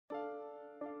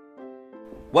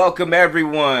Welcome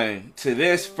everyone to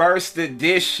this first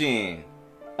edition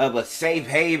of a safe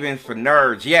haven for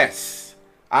nerds. Yes,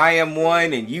 I am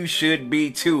one and you should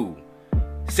be too.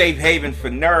 Safe haven for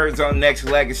nerds on Next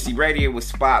Legacy Radio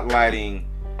was spotlighting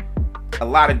a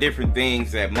lot of different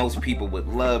things that most people would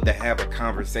love to have a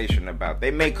conversation about.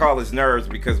 They may call us nerds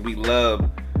because we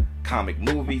love comic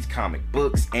movies, comic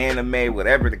books, anime,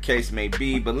 whatever the case may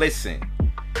be. But listen,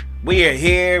 we are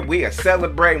here, we are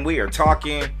celebrating, we are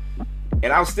talking.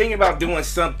 And I was thinking about doing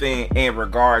something in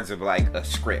regards of like a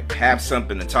script, have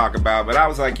something to talk about. But I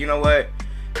was like, you know what?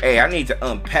 Hey, I need to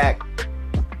unpack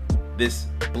this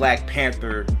Black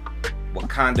Panther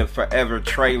Wakanda Forever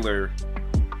trailer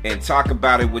and talk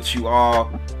about it with you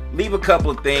all. Leave a couple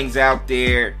of things out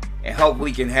there and hope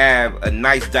we can have a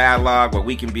nice dialogue where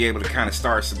we can be able to kind of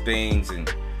start some things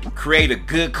and create a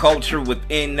good culture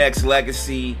within Next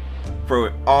Legacy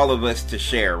for all of us to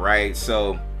share, right?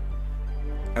 So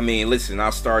I mean, listen,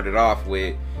 I'll start it off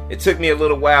with, it took me a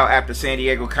little while after San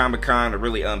Diego Comic-Con to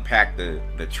really unpack the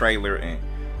trailer and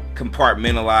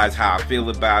compartmentalize how I feel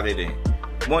about it, and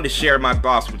wanted to share my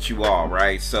thoughts with you all,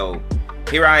 right? So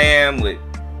here I am with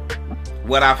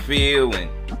what I feel, and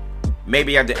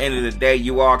maybe at the end of the day,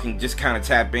 you all can just kind of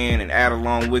tap in and add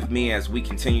along with me as we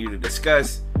continue to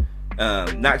discuss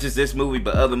not just this movie,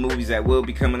 but other movies that will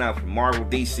be coming out from Marvel,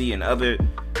 DC, and other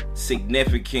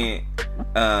significant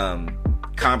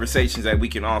conversations that we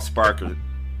can all start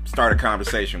a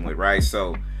conversation with, right?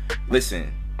 So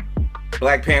listen,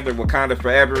 Black Panther Wakanda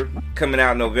Forever coming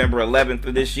out November 11th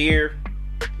of this year,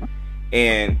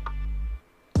 and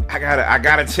I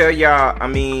gotta tell y'all, I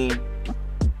mean,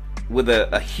 with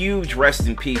a huge rest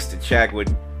in peace to Chadwick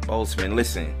Boseman.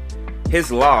 Listen,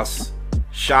 his loss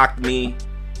shocked me,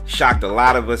 shocked a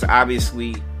lot of us,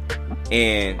 obviously,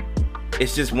 and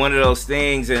it's just one of those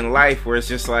things in life where it's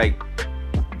just like,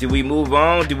 do we move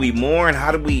on? Do we mourn?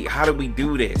 How do we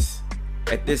do this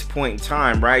at this point in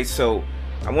time, right? So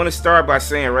I want to start by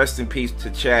saying rest in peace to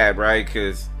Chad, right?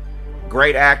 Because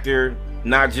great actor,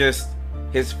 not just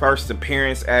his first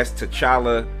appearance as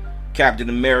T'Challa, Captain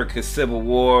America Civil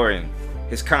War, and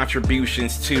his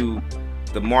contributions to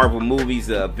the Marvel movies,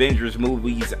 the Avengers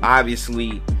movies,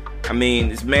 obviously. I mean,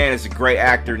 this man is a great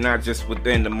actor, not just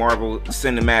within the Marvel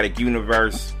Cinematic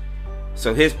Universe.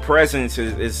 So his presence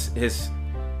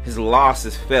his loss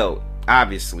is felt,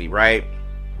 obviously, right?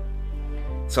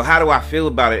 So how do I feel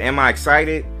about it? Am I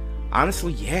excited?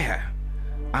 Honestly, yeah,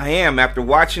 I am. After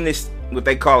watching this, what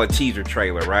they call a teaser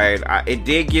trailer, right? It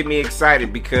did get me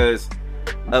excited because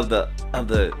of the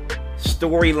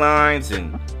storylines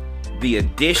and the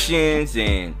additions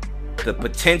and the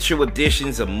potential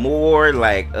additions of more,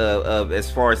 like of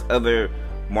as far as other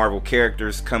Marvel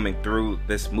characters coming through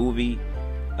this movie.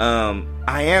 I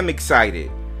am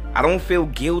excited. I don't feel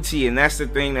guilty, and that's the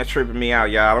thing that's tripping me out,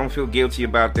 y'all. I don't feel guilty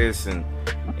about this, and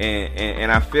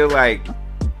I feel like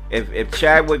if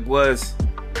Chadwick was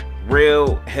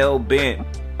real hell bent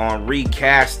on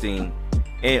recasting,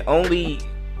 and only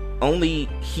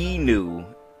he knew,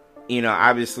 you know,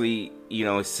 obviously, you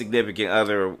know, his significant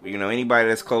other, you know, anybody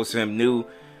that's close to him knew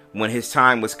when his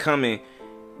time was coming.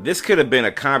 This could have been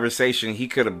a conversation he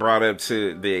could have brought up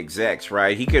to the execs,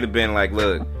 right? He could have been like,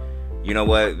 look, you know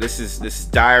what, this is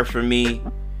dire for me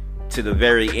to the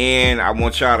very end. I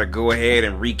want y'all to go ahead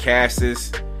and recast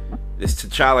this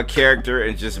T'Challa character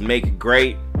and just make it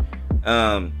great.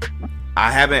 I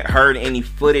haven't heard any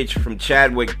footage from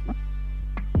Chadwick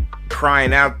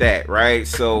crying out that, right?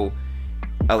 So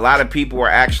a lot of people are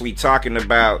actually talking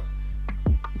about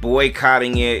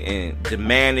boycotting it and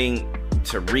demanding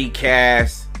to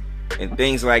recast and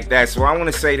things like that. So I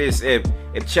want to say this, if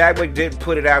Chadwick didn't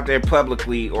put it out there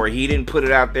publicly, or he didn't put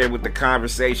it out there with the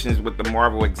conversations with the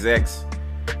Marvel execs,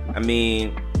 I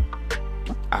mean,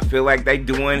 I feel like they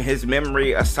doing his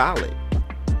memory a solid.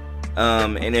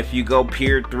 And if you go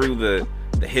peer through the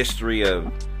history of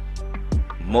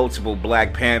multiple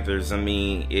Black Panthers, I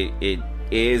mean, it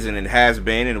is and it has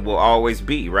been and it will always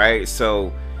be, right?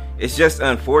 So it's just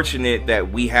unfortunate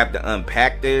that we have to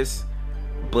unpack this,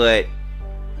 but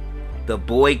the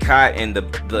boycott and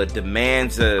the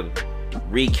demands of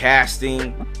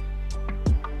recasting,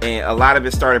 and a lot of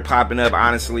it started popping up,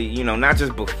 honestly, you know, not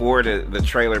just before the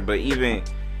trailer, but even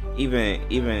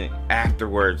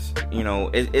afterwards. You know,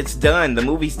 it's done. The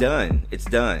movie's done. It's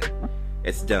done.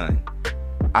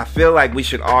 I feel like we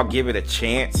should all give it a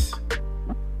chance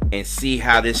and see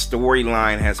how this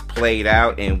storyline has played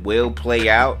out and will play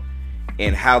out,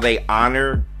 and how they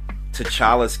honor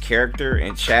T'Challa's character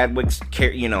and Chadwick's,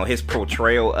 you know, his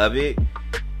portrayal of it,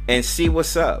 and see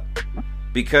what's up.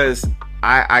 Because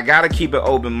I gotta keep an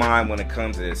open mind when it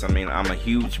comes to this. I mean, I'm a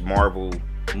huge Marvel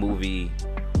movie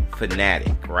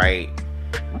fanatic, right?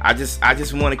 I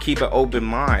just want to keep an open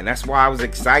mind. That's why I was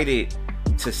excited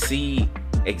to see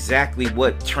exactly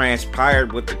what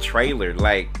transpired with the trailer.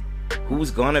 Like, who's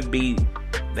gonna be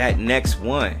that next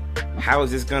one? How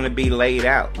is this gonna be laid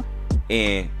out?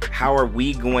 And how are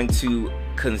we going to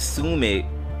consume it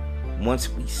once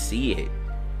we see it?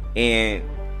 And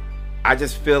I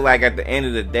just feel like at the end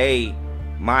of the day,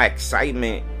 my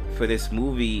excitement for this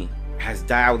movie has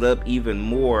dialed up even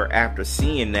more after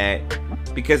seeing that,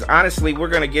 because honestly, we're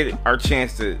gonna get our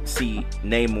chance to see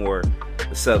Namor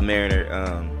the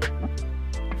Submariner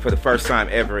for the first time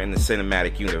ever in the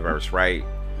cinematic universe, right?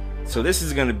 So this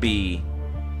is gonna be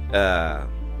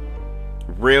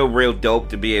real dope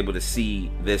to be able to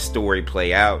see this story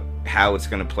play out, how it's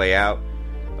gonna play out.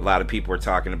 A lot of people are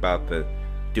talking about the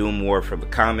Doom War from the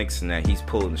comics and that he's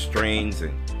pulling the strings,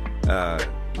 and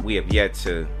we have yet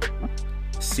to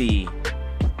see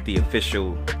the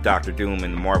official Doctor Doom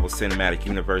in the Marvel Cinematic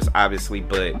Universe, obviously,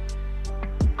 but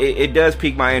it does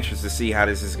pique my interest to see how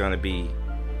this is going to be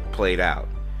played out.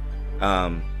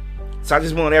 So I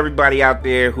just want everybody out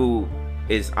there who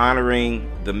is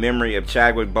honoring the memory of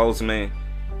Chadwick Boseman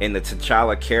and the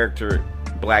T'Challa character,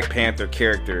 Black Panther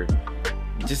character,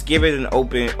 just give it an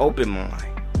open mind.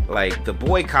 Like, the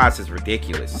boycotts is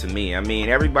ridiculous to me. I mean,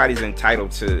 everybody's entitled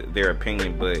to their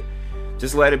opinion, but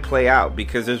just let it play out,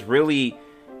 because there's really,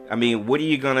 I mean, what are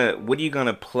you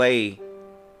gonna play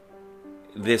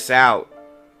this out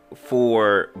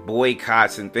for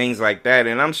boycotts and things like that?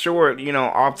 And I'm sure, you know,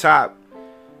 off top,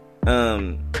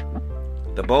 the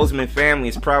Boseman family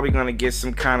is probably gonna get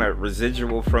some kind of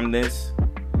residual from this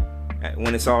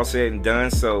when it's all said and done.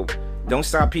 So don't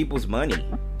stop people's money.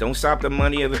 Don't stop the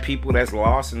money of the people that's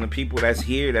lost and the people that's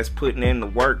here, that's putting in the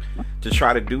work to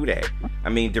try to do that. I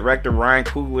mean, director Ryan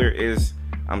Coogler is,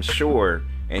 I'm sure,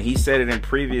 and he said it in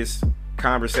previous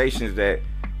conversations, that,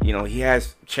 you know, he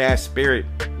has Chad's spirit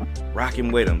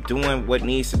rocking with him, doing what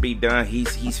needs to be done.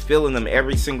 He's feeling them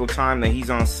every single time that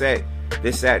he's on set,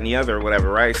 this, that, and the other, or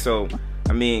whatever, right? So,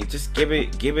 I mean, just give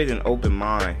it an open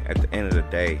mind at the end of the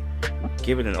day.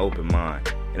 Give it an open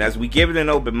mind. And as we give it an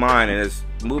open mind, and as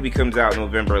the movie comes out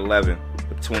November 11th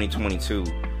of 2022,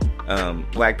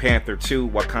 Black Panther 2,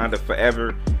 Wakanda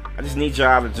Forever, I just need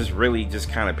y'all to just really just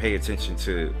kind of pay attention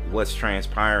to what's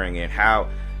transpiring and how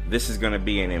this is going to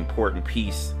be an important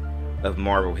piece of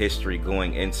Marvel history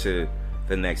going into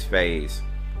the next phase.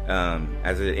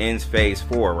 As it ends phase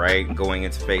 4, right? Going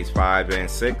into phase 5 and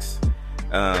 6.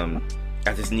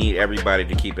 I just need everybody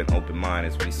to keep an open mind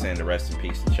as we send the rest in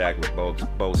peace to Chadwick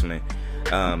Boseman.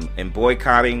 And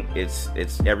boycotting, it's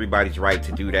everybody's right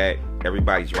to do that.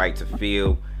 Everybody's right to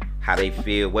feel how they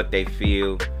feel, what they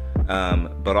feel.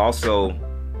 But also,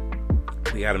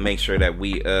 we got to make sure that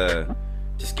we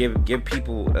just give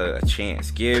people a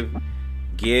chance. Give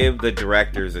the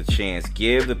directors a chance.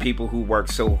 Give the people who work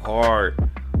so hard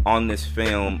on this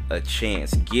film a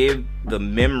chance. Give the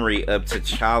memory of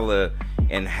T'Challa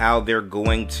and how they're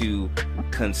going to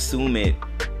consume it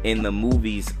in the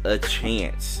movies a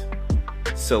chance,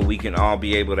 so we can all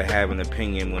be able to have an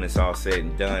opinion when it's all said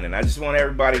and done. And I just want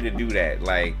everybody to do that.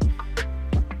 Like,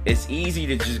 it's easy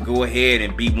to just go ahead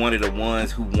and be one of the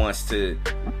ones who wants to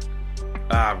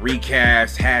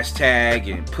recast,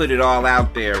 hashtag, and put it all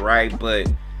out there, right? But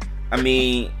I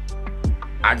mean,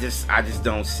 I just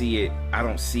don't see it. I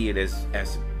don't see it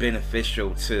as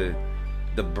beneficial to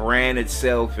the brand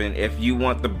itself. And if you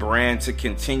want the brand to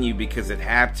continue, because it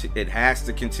has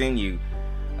to continue.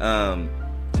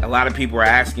 A lot of people are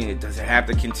asking, does it have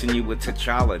to continue with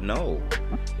T'Challa? No.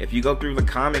 If you go through the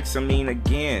comics, I mean,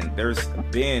 again, there's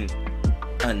been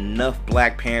enough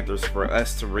Black Panthers for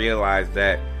us to realize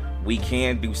that we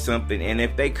can do something. And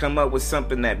if they come up with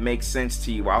something that makes sense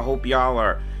to you, I hope y'all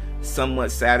are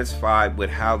somewhat satisfied with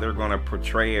how they're going to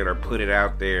portray it or put it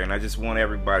out there. And I just want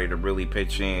everybody to really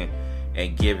pitch in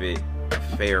and give it a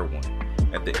fair one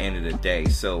at the end of the day.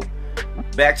 So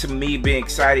back to me being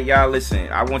excited, y'all. Listen,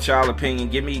 I want y'all opinion.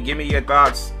 Give me your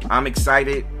thoughts. I'm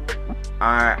excited.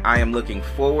 I am looking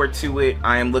forward to it.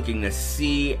 I am looking to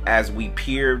see, as we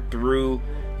peer through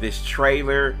this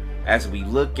trailer, as we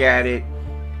look at it,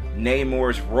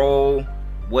 Namor's role,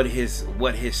 what his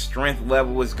strength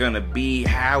level is gonna be.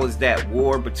 How is that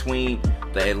war between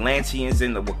the Atlanteans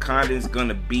and the Wakandans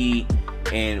gonna be?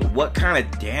 And what kind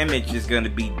of damage is going to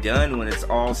be done when it's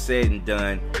all said and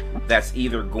done, that's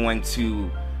either going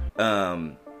to,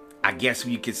 I guess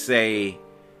you could say,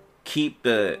 keep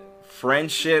the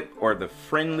friendship or the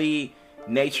friendly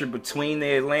nature between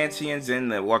the Atlanteans and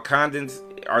the Wakandans?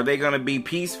 Are they going to be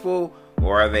peaceful,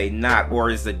 or are they not?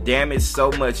 Or is the damage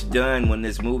so much done when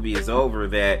this movie is over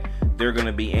that they're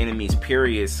gonna be enemies,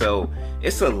 period. So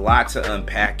it's a lot to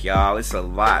unpack, y'all. It's a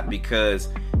lot, because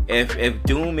if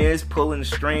Doom is pulling the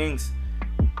strings,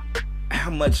 how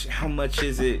much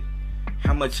is it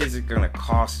gonna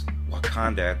cost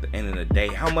Wakanda at the end of the day?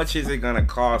 How much is it gonna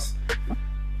cost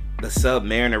the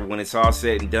Submariner when it's all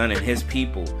said and done, and his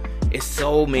people? It's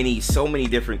so many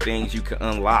different things you can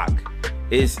unlock.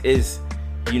 Is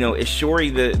Shuri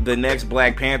the next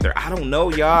Black Panther? I don't know,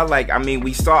 y'all. Like, I mean,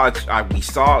 we saw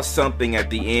something at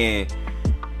the end,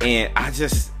 and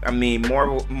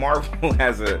Marvel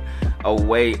has a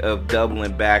way of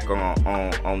doubling back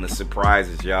on the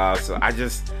surprises, y'all. So I'm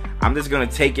just gonna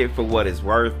take it for what it's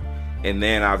worth, and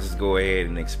then I'll just go ahead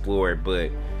and explore it.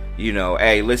 But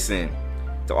hey, listen,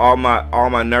 to all my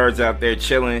nerds out there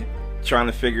chilling, trying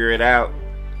to figure it out,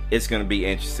 it's gonna be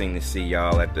interesting to see,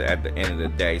 y'all, at the end of the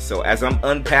day. So as I'm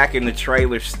unpacking the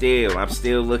trailer, I'm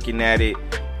still looking at it.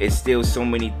 It's still so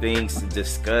many things to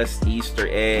discuss, Easter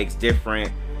eggs,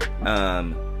 different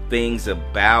things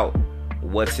about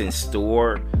what's in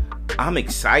store. I'm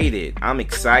excited. I'm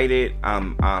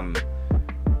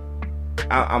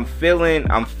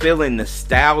feeling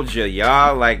nostalgia,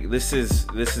 y'all. Like, this is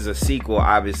a sequel,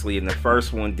 obviously, and the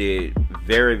first one did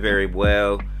very, very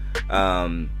well.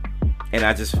 And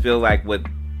I just feel like with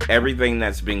everything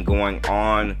that's been going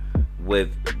on with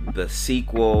the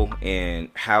sequel and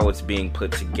how it's being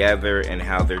put together and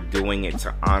how they're doing it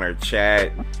to honor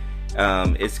Chad,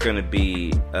 it's going to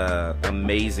be an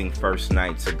amazing first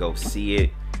night to go see it.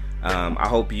 I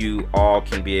hope you all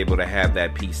can be able to have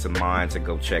that peace of mind to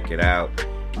go check it out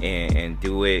and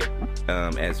do it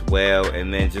as well,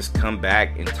 and then just come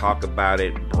back and talk about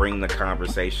it, bring the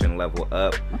conversation level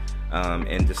up,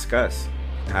 and discuss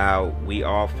how we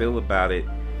all feel about it.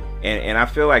 And I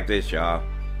feel like this, y'all,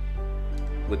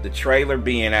 with the trailer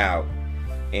being out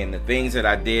and the things that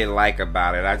I did like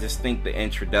about it, I just think the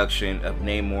introduction of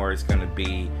Namor is going to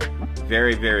be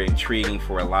very, very intriguing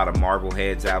for a lot of Marvel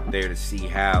heads out there to see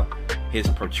how his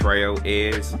portrayal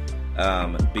is.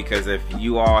 Because if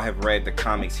you all have read the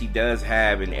comics, he does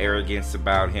have an arrogance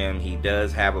about him. He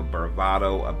does have a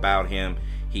bravado about him.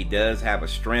 He does have a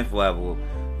strength level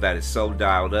that is so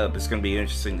dialed up. It's going to be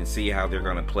interesting to see how they're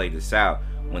going to play this out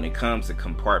when it comes to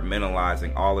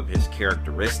compartmentalizing all of his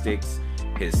characteristics,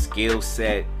 his skill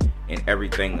set, and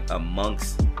everything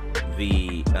amongst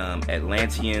the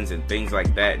Atlanteans and things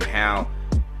like that, and how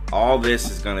all this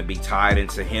is going to be tied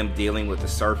into him dealing with the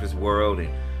surface world,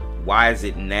 and why is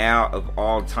it now of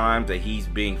all time that he's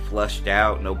being flushed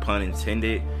out, no pun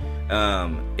intended.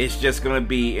 It's just going to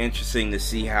be interesting to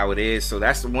see how it is. So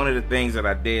that's one of the things that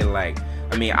I did like.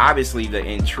 I mean, obviously the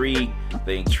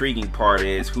intriguing part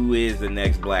is who is the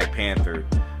next Black Panther,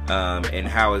 and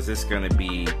how is this going to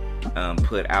be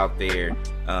put out there,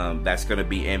 that's going to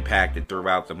be impacted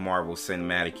throughout the Marvel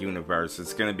Cinematic Universe.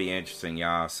 It's going to be interesting,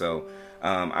 y'all. So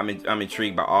I'm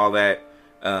intrigued by all that.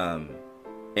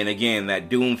 And again, that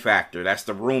Doom factor, that's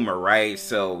the rumor, right?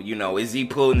 So, is he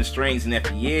pulling the strings? And if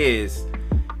he is,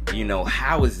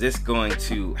 how is this going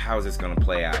to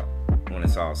play out when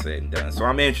it's all said and done? So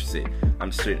I'm interested.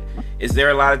 Is there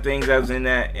a lot of things that was in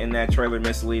that trailer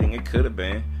misleading? It could have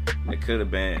been.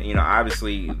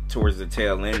 Obviously towards the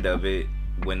tail end of it,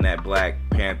 when that Black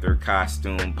Panther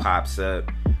costume pops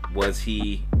up, was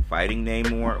he fighting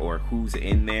Namor, or who's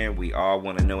in there? We all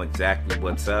want to know exactly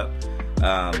what's up.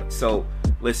 So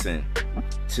listen,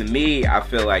 to me, I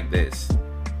feel like this.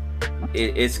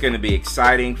 It's going to be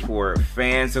exciting for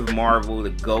fans of Marvel to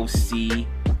go see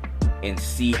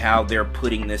how they're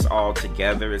putting this all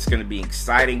together. It's going to be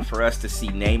exciting for us to see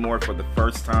Namor for the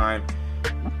first time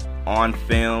on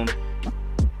film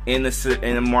in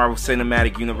the Marvel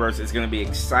Cinematic Universe. It's going to be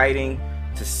exciting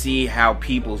to see how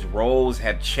people's roles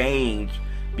have changed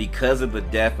because of the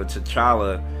death of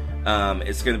T'Challa.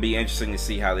 It's going to be interesting to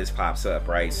see how this pops up,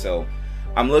 right? So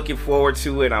I'm looking forward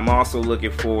to it. I'm also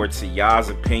looking forward to y'all's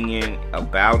opinion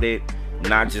about it.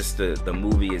 Not just the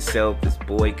movie itself, this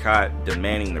boycott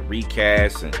demanding the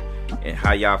recast, and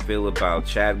how y'all feel about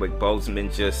Chadwick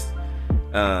Boseman. Just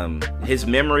his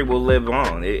memory will live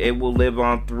on. It will live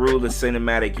on through the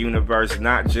cinematic universe,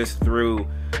 not just through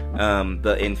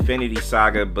the Infinity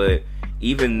Saga, but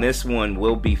even this one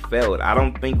will be felt. I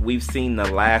don't think we've seen the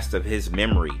last of his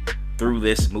memory through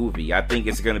this movie. I think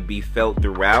it's going to be felt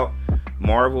throughout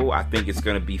Marvel. I think it's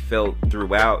going to be felt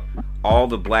throughout all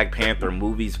the Black Panther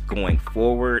movies going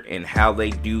forward, and how they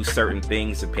do certain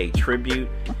things to pay tribute.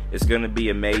 It's going to be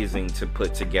amazing to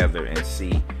put together and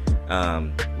see.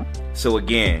 So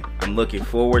again, I'm looking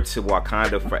forward to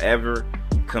Wakanda Forever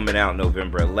coming out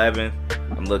November 11th.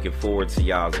 I'm looking forward to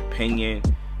y'all's opinion,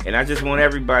 and I just want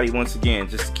everybody, once again,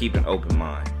 just to keep an open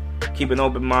mind. keep an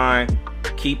open mind,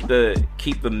 keep the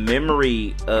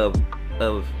memory of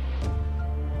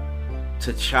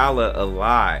T'Challa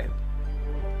alive.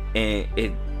 And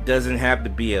it doesn't have to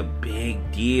be a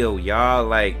big deal, y'all.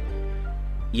 Like,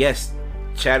 yes,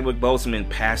 Chadwick Boseman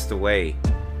passed away,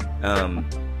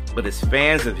 but as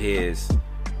fans of his,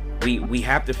 we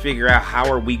have to figure out,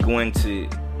 how are we going to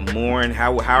mourn,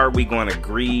 how are we going to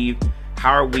grieve,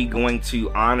 how are we going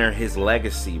to honor his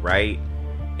legacy, right?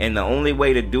 And the only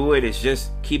way to do it is just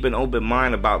keep an open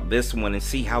mind about this one and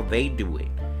see how they do it.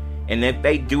 And if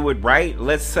they do it right,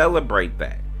 let's celebrate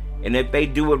that. And if they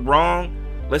do it wrong,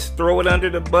 let's throw it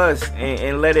under the bus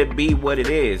and let it be what it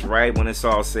is, right? When it's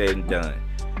all said and done.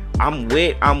 I'm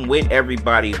with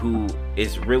everybody who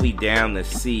is really down to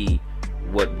see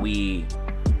what we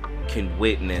can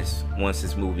witness once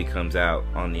this movie comes out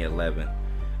on the 11th.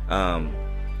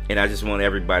 And I just want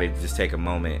everybody to just take a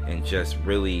moment and just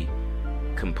really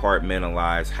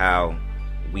compartmentalize how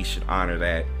we should honor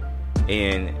that,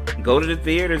 and go to the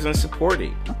theaters and support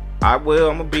it. I'm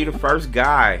gonna be the first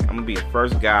guy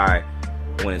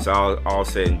when it's all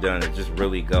said and done to just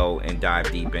really go and dive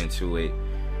deep into it.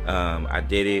 I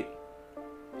did it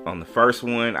on the first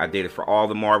one. I did it for all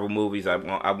the Marvel movies. I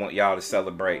want y'all to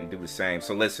celebrate and do the same.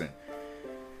 So listen,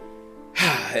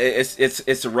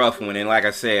 it's a rough one, and like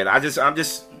I said, I'm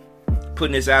just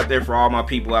putting this out there for all my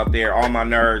people out there, all my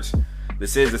nerds.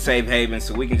 This is a safe haven,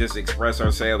 so we can just express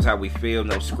ourselves how we feel.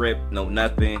 No script, no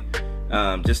nothing.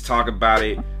 Just talk about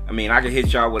it. I mean, I could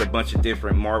hit y'all with a bunch of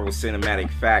different Marvel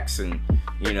cinematic facts, and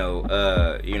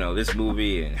this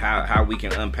movie, and how we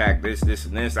can unpack this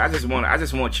and this. I just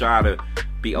want y'all to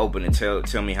be open and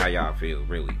tell me how y'all feel,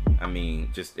 really. I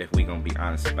mean, just if we gonna be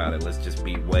honest about it, let's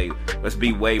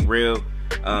be way real.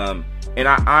 And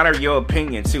I honor your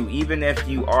opinion too, even if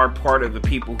you are part of the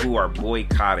people who are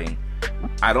boycotting.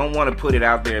 I don't want to put it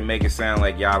out there and make it sound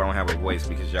like y'all don't have a voice,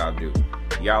 because y'all do.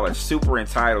 Y'all are super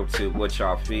entitled to what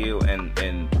y'all feel, and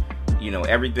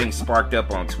everything sparked up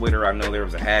on Twitter. I know there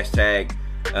was a hashtag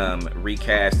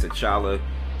recast T'Challa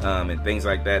and things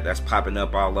like that that's popping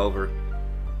up all over.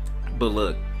 But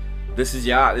look, this is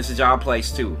y'all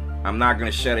place too. I'm not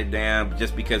gonna shut it down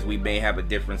just because we may have a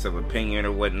difference of opinion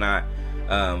or whatnot.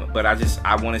 But I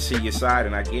want to see your side,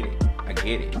 and I get it,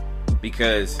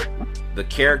 because the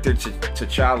character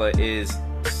T'Challa is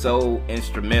so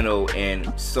instrumental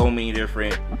in so many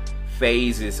different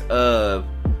phases of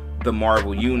the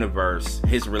Marvel universe.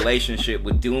 His relationship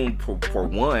with Doom for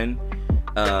one,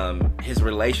 his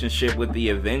relationship with the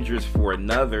Avengers for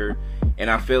another, and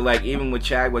I feel like even with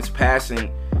Chadwick's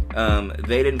passing,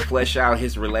 they didn't flesh out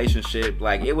his relationship.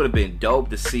 Like, it would have been dope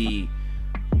to see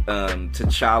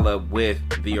T'Challa with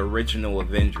the original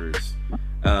Avengers,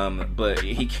 but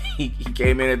he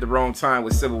came in at the wrong time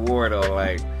with Civil War though.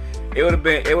 Like, it would have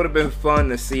been fun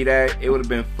to see that. It would have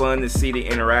been fun to see the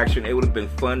interaction. It would have been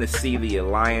fun to see the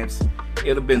alliance. It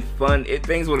would have been fun.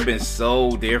 Things would have been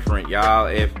so different, y'all,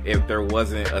 if there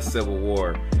wasn't a Civil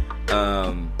War.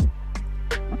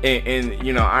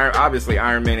 Obviously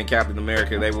Iron Man and Captain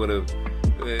America, they would have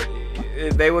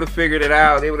figured it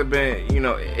out. It would have been,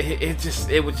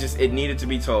 it needed to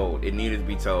be told. It needed to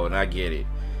be told, and I get it.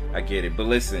 But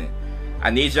listen, I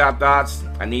need y'all thoughts.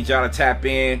 I need y'all to tap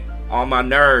in. All my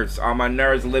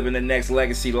nerds living the next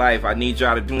legacy life. I need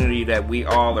y'all to do the that we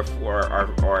all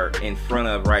are in front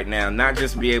of right now. Not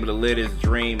just be able to live this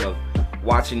dream of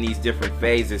watching these different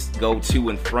phases go to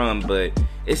and from, but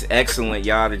it's excellent,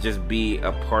 y'all, to just be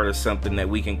a part of something that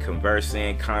we can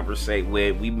conversate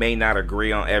with. We may not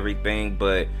agree on everything,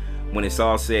 but when it's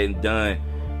all said and done,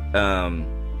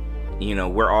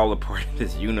 we're all a part of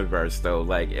this universe, though.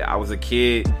 Like, I was a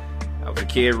kid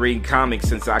reading comics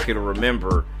since I could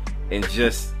remember, and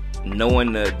just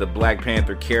knowing the Black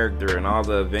Panther character and all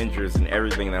the Avengers and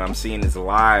everything that I'm seeing is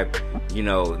live,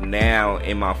 now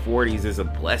in my 40s is a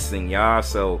blessing, y'all.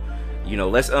 So,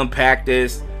 let's unpack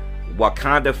this.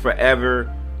 Wakanda Forever,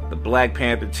 the Black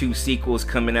Panther 2 sequel is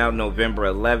coming out November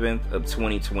 11th of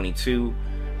 2022.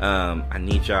 I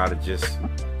need y'all to just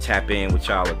tap in with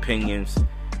y'all opinions.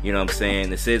 You know what I'm saying?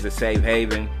 This is a safe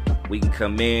haven. We can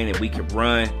come in and we can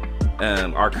run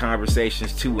our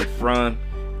conversations to and from,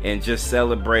 and just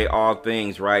celebrate all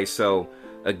things, right? So,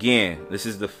 again, this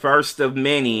is the first of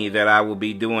many that I will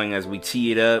be doing as we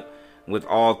tee it up with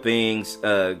all things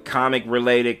comic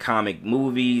related, comic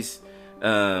movies,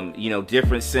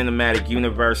 different cinematic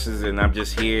universes, and I'm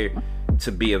just here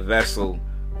to be a vessel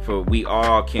for we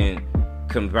all can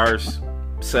converse,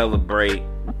 celebrate,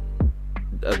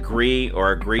 agree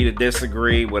to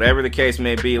disagree, whatever the case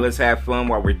may be. Let's have fun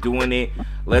while we're doing it.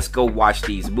 Let's go watch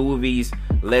these movies.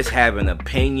 Let's have an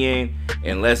opinion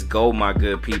and let's go, my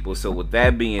good people. So with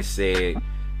that being said,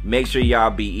 make sure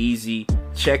y'all be easy.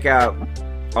 Check out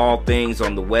all things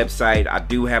on the website. I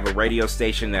do have a radio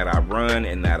station that I run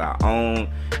and that I own.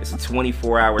 It's a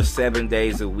 24-hour, 7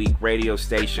 days a week radio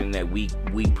station that we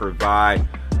provide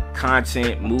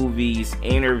content, movies,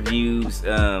 interviews.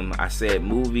 I said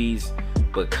movies,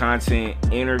 but content,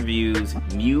 interviews,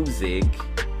 music,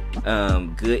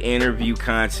 good interview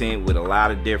content with a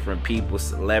lot of different people,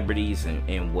 celebrities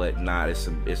and whatnot.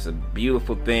 It's a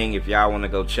beautiful thing. If y'all want to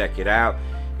go check it out,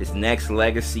 it's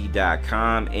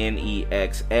nextlegacy.com,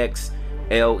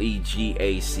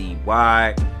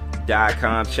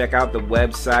 nextlegacy.com. Check out the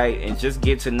website and just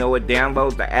get to know it.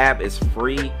 Download the app. It's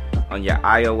free on your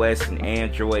iOS and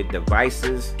Android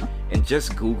devices, and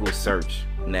just Google search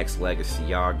Next Legacy,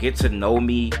 y'all. Get to know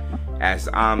me as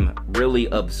I'm really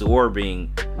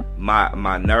absorbing my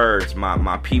nerds,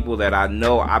 my people that I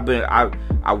know.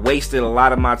 I wasted a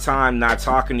lot of my time not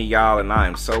talking to y'all, and I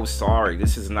am so sorry.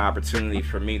 This is an opportunity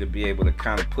for me to be able to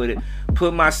kind of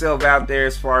put myself out there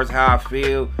as far as how I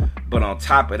feel, but on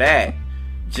top of that,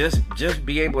 just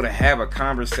be able to have a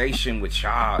conversation with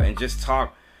y'all and just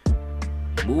talk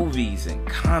movies and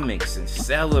comics and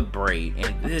celebrate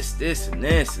and this and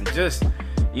this, and just,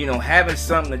 you know, having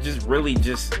something to just really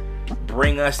just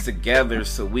bring us together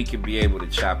so we can be able to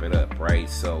chop it up, right?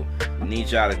 So we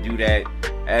need y'all to do that,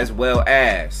 as well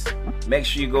as make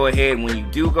sure you go ahead, when you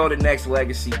do go to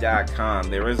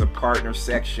nextlegacy.com, there is a partner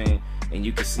section, and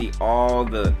you can see all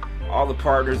the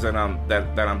partners that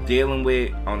I'm dealing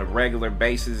with on a regular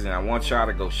basis, and I want y'all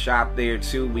to go shop there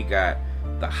too. We got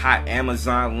the hot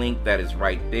Amazon link that is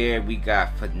right there. We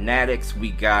got Fanatics.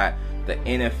 We got the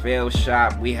NFL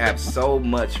shop. We have so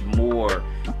much more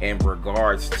in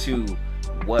regards to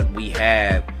what we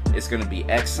have. It's going to be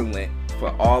excellent for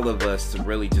all of us to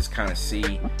really just kind of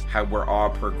see how we're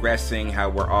all progressing, how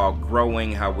we're all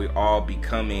growing, how we're all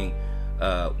becoming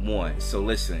one. So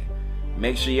listen,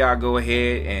 make sure y'all go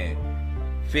ahead and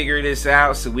figure this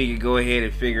out so we can go ahead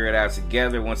and figure it out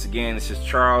together. Once again, this is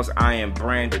Charles. I am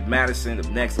Brandon Madison of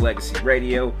Next Legacy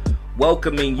Radio,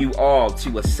 welcoming you all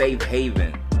to a safe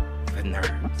haven for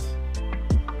nerds.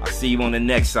 I'll see you on the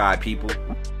next side, people.